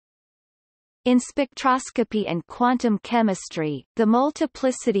In spectroscopy and quantum chemistry, the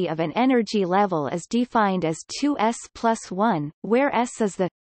multiplicity of an energy level is defined as 2s plus 1, where s is the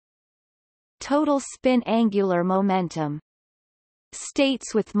total spin angular momentum.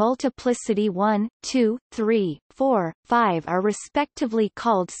 States with multiplicity 1, 2, 3, 4, 5 are respectively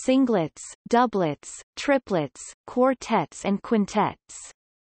called singlets, doublets, triplets, quartets and quintets.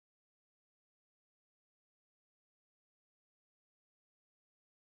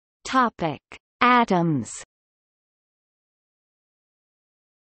 Topic: Atoms.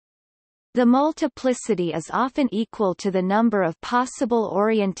 The multiplicity is often equal to the number of possible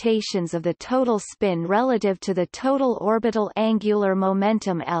orientations of the total spin relative to the total orbital angular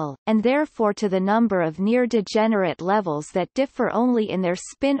momentum L, and therefore to the number of near-degenerate levels that differ only in their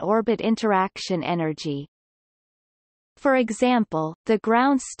spin-orbit interaction energy. For example, the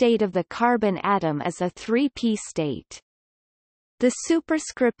ground state of the carbon atom is a 3p state. The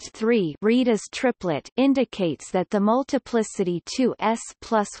superscript 3 read as triplet indicates that the multiplicity 2s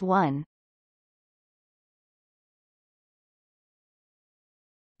plus 1.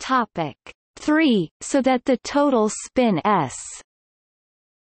 Topic 3, so that the total spin s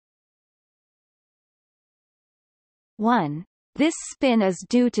 1. This spin is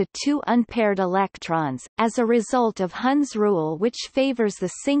due to two unpaired electrons, as a result of Hund's rule which favors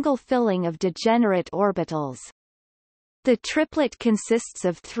the single filling of degenerate orbitals. The triplet consists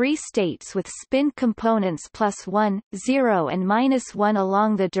of three states with spin components +1, 0 and -1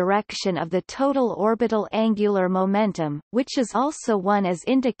 along the direction of the total orbital angular momentum, which is also 1 as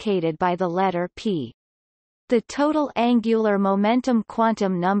indicated by the letter p. The total angular momentum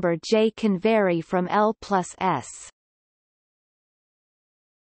quantum number J can vary from L plus S.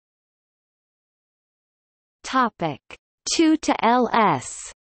 Topic 2 to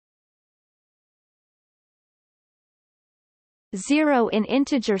Ls. 0 in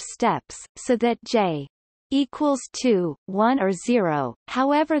integer steps, so that J equals 2, 1 or 0,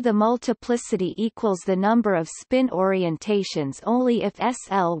 however the multiplicity equals the number of spin orientations only if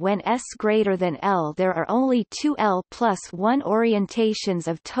SL. When S greater than L there are only 2L plus 1 orientations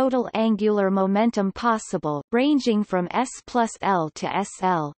of total angular momentum possible, ranging from S plus L to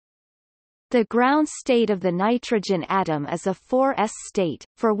SL. The ground state of the nitrogen atom is a 4s state,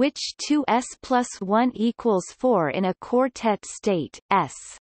 for which 2s plus 1 equals 4 in a quartet state, S.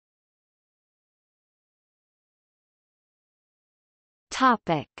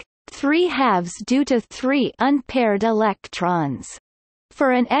 Topic 3 halves due to 3 unpaired electrons.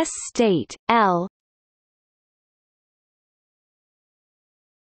 For an S state, L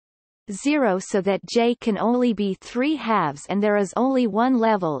 0 so that J can only be 3 halves and there is only one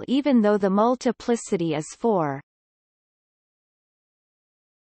level even though the multiplicity is 4.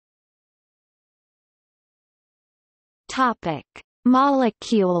 Topic: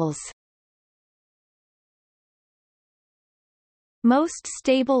 Molecules. Most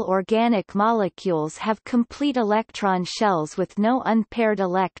stable organic molecules have complete electron shells with no unpaired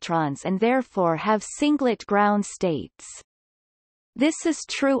electrons and therefore have singlet ground states. This is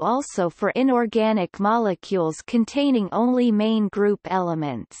true also for inorganic molecules containing only main group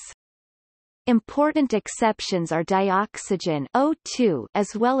elements. Important exceptions are dioxygen O2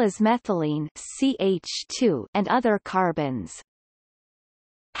 as well as methylene CH2 and other carbenes.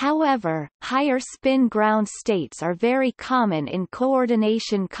 However, higher spin ground states are very common in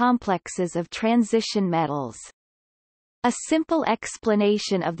coordination complexes of transition metals. A simple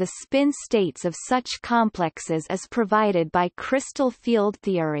explanation of the spin states of such complexes is provided by crystal field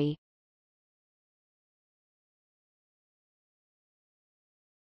theory.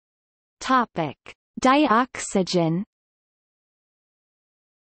 Topic: Dioxygen.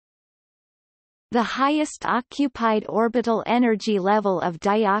 The highest occupied orbital energy level of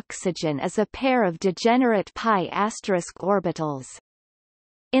dioxygen is a pair of degenerate pi** orbitals.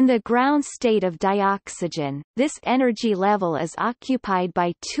 In the ground state of dioxygen, this energy level is occupied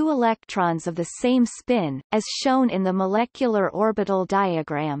by 2 electrons of the same spin, as shown in the molecular orbital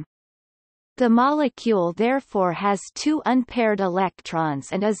diagram. The molecule therefore has 2 unpaired electrons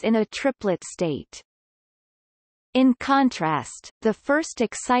and is in a triplet state. In contrast, the first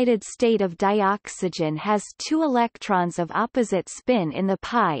excited state of dioxygen has 2 electrons of opposite spin in the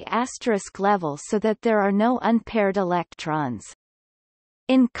pi* level so that there are no unpaired electrons.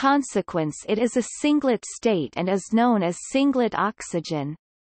 In consequence it is a singlet state and is known as singlet oxygen.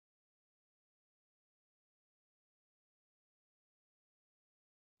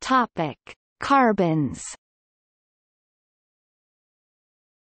 Topic: Carbenes.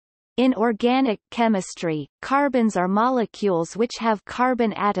 In organic chemistry, carbenes are molecules which have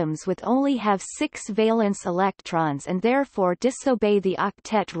carbon atoms with only have 6 valence electrons and therefore disobey the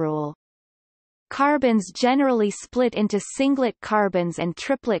octet rule. Carbenes generally split into singlet carbenes and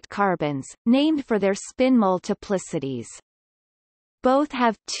triplet carbenes, named for their spin multiplicities. Both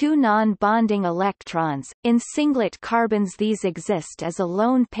have two non-bonding electrons. In singlet carbenes these exist as a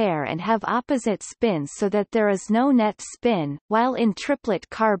lone pair and have opposite spins so that there is no net spin, while in triplet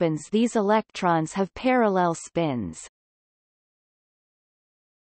carbenes these electrons have parallel spins.